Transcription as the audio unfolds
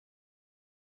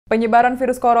Penyebaran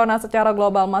virus corona secara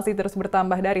global masih terus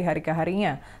bertambah dari hari ke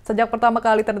harinya. Sejak pertama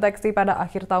kali terdeteksi pada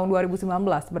akhir tahun 2019,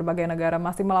 berbagai negara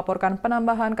masih melaporkan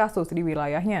penambahan kasus di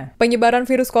wilayahnya. Penyebaran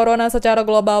virus corona secara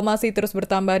global masih terus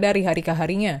bertambah dari hari ke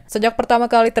harinya. Sejak pertama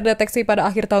kali terdeteksi pada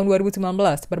akhir tahun 2019,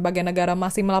 berbagai negara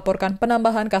masih melaporkan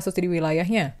penambahan kasus di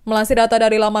wilayahnya. Melansir data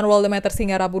dari laman Worldometers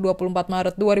hingga Rabu 24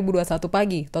 Maret 2021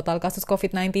 pagi, total kasus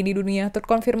COVID-19 di dunia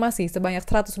terkonfirmasi sebanyak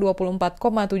 124,7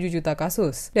 juta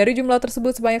kasus. Dari jumlah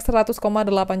tersebut, sebanyak 100,8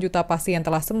 juta pasien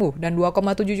telah sembuh dan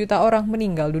 2,7 juta orang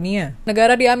meninggal dunia.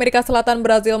 Negara di Amerika Selatan,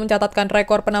 Brazil mencatatkan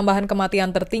rekor penambahan kematian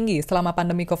tertinggi selama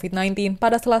pandemi COVID-19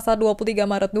 pada Selasa 23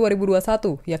 Maret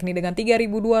 2021, yakni dengan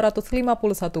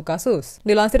 3.251 kasus.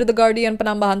 Dilansir The Guardian,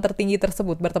 penambahan tertinggi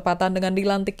tersebut bertepatan dengan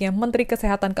dilantiknya Menteri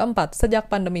Kesehatan keempat sejak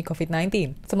pandemi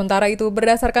COVID-19. Sementara itu,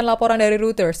 berdasarkan laporan dari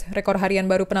Reuters, rekor harian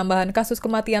baru penambahan kasus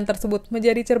kematian tersebut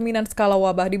menjadi cerminan skala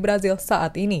wabah di Brazil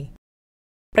saat ini.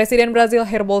 Presiden Brazil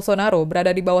Jair Bolsonaro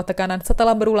berada di bawah tekanan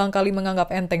setelah berulang kali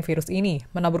menganggap enteng virus ini,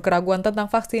 menabur keraguan tentang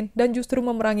vaksin, dan justru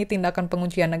memerangi tindakan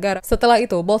penguncian negara. Setelah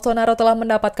itu, Bolsonaro telah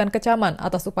mendapatkan kecaman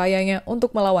atas upayanya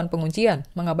untuk melawan penguncian,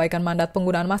 mengabaikan mandat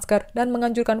penggunaan masker, dan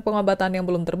menganjurkan pengobatan yang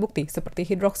belum terbukti seperti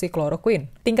hidroksikloroquine.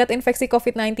 Tingkat infeksi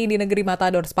COVID-19 di negeri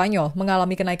Matador, Spanyol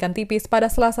mengalami kenaikan tipis pada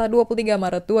Selasa 23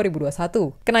 Maret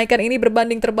 2021. Kenaikan ini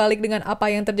berbanding terbalik dengan apa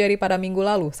yang terjadi pada minggu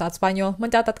lalu saat Spanyol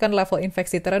mencatatkan level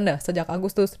infeksi terendah sejak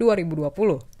Agustus 2020.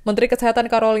 Menteri Kesehatan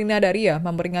Carolina Dari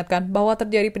memperingatkan bahwa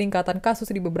terjadi peningkatan kasus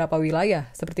di beberapa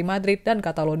wilayah, seperti Madrid dan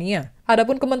Catalonia.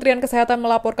 Adapun Kementerian Kesehatan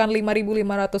melaporkan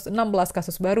 5.516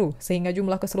 kasus baru, sehingga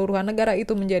jumlah keseluruhan negara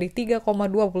itu menjadi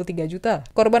 3,23 juta.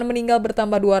 Korban meninggal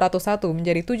bertambah 201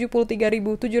 menjadi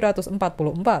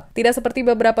 73.744. Tidak seperti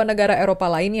beberapa negara Eropa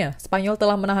lainnya, Spanyol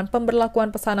telah menahan pemberlakuan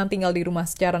pesanan tinggal di rumah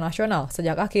secara nasional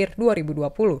sejak akhir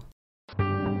 2020.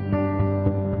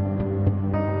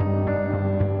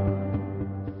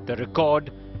 The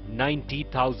record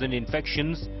 90,000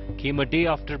 infections came a day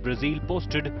after Brazil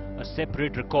posted a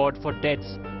separate record for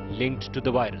deaths linked to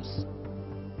the virus.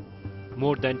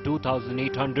 More than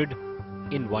 2,800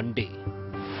 in one day.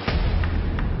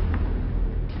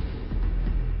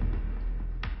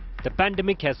 The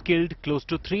pandemic has killed close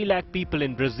to 3 lakh people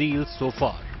in Brazil so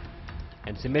far,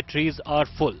 and cemeteries are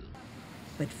full.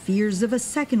 But fears of a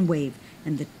second wave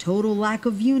and the total lack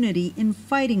of unity in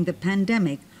fighting the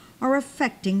pandemic are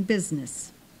affecting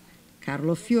business.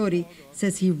 Carlo Fiori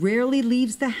says he rarely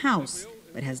leaves the house,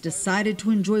 but has decided to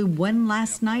enjoy one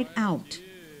last night out.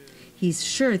 He's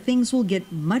sure things will get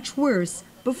much worse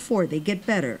before they get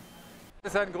better.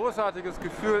 It's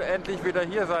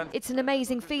an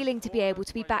amazing feeling to be able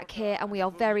to be back here, and we are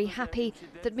very happy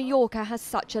that Mallorca has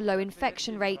such a low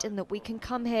infection rate and that we can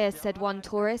come here, said one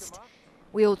tourist.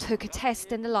 We all took a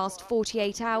test in the last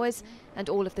 48 hours, and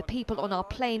all of the people on our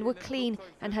plane were clean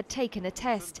and had taken a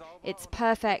test. It's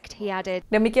perfect, he added.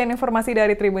 Demikian informasi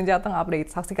dari Tribun Jateng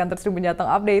Update. Saksikan terus Tribun Jateng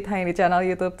Update hanya di channel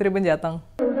YouTube Tribun Jateng.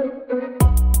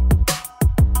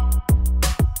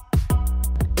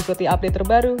 Ikuti update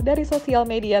terbaru dari sosial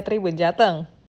media Tribun Jateng.